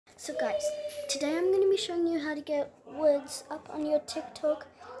So guys, today I'm going to be showing you how to get words up on your TikTok.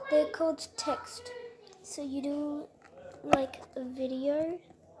 They're called text. So you do like a video,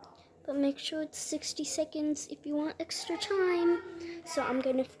 but make sure it's 60 seconds if you want extra time. So I'm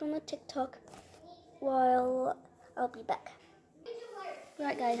going to film a TikTok while I'll be back.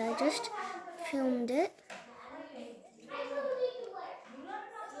 Right guys, I just filmed it.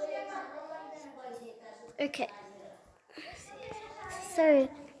 Okay. So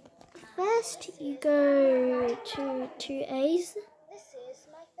first you go to 2A's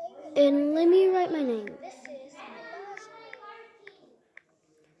and let me write my name.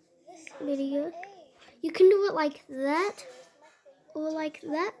 Video. You can do it like that or like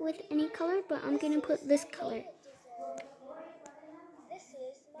that with any color, but I'm gonna put this color.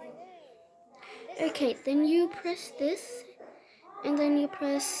 Okay, then you press this and then you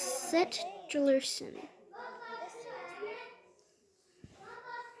press set Julerson.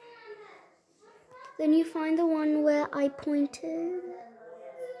 Then you find the one where I pointed.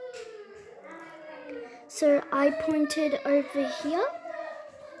 So I pointed over here.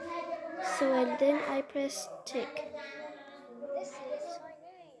 So and then I press tick.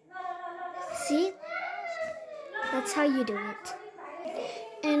 See? That's how you do it.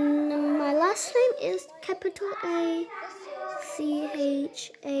 And my last name is capital A-C-H-A-R-Y-A.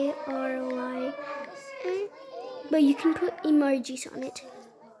 But you can put emojis on it.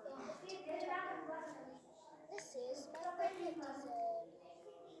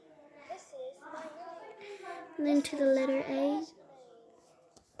 And then to the letter A.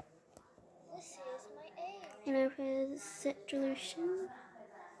 And I press set resolution.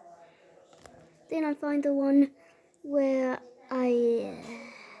 Then I find the one where I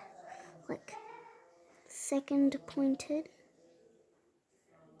like second pointed.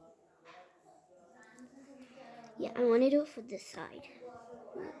 Yeah, I want to do it for this side.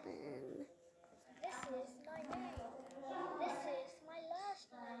 And then this is my name. This is my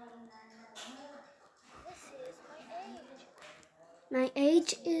last name. This is my age. My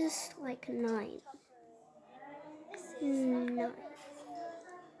age is like 9. This is 9.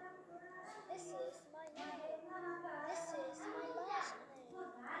 This is my name. This is my last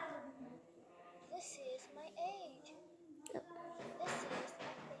name. This is my age. Yep. This is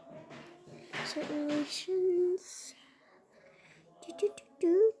my favorite. Set relations.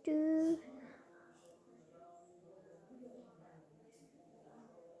 Do.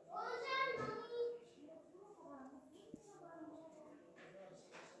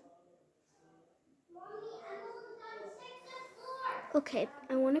 Okay,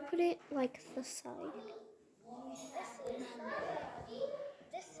 I want to put it like the side. This is my last name.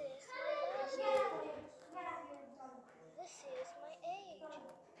 This is my age.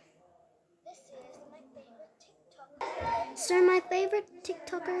 This is my favorite TikToker. So my favorite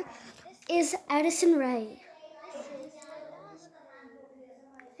TikToker is Addison Rae.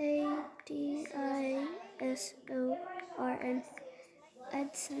 A-D-I-S-O-R-N.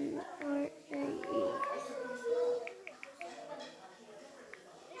 Addison R-A-E.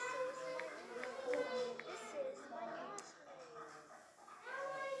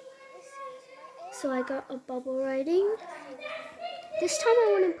 So I got a bubble writing. This time I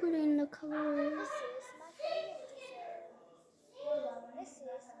want to put in the color. This is my name. This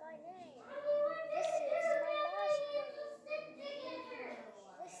is my last name.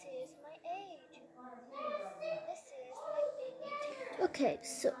 This is my age. This is my favorite. Okay,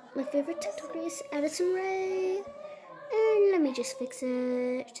 so my favorite TikToker is Addison Rae. And let me just fix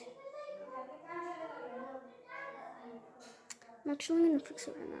it. I'm actually going to fix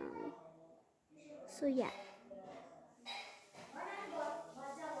it right now. So yeah.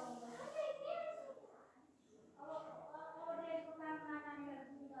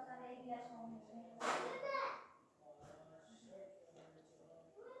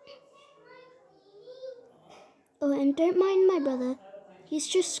 Oh, and don't mind my brother. He's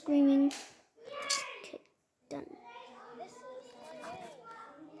just screaming. Okay, done. This is my name.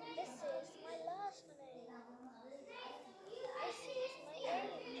 This is my last name. This is my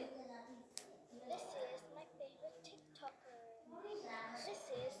age. This is my favorite TikToker. This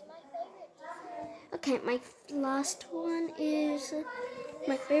is my favorite dessert. Okay, my last one is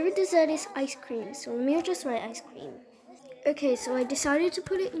my favorite dessert is ice cream. So let me just write ice cream. Okay, so I decided to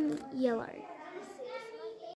put it in yellow.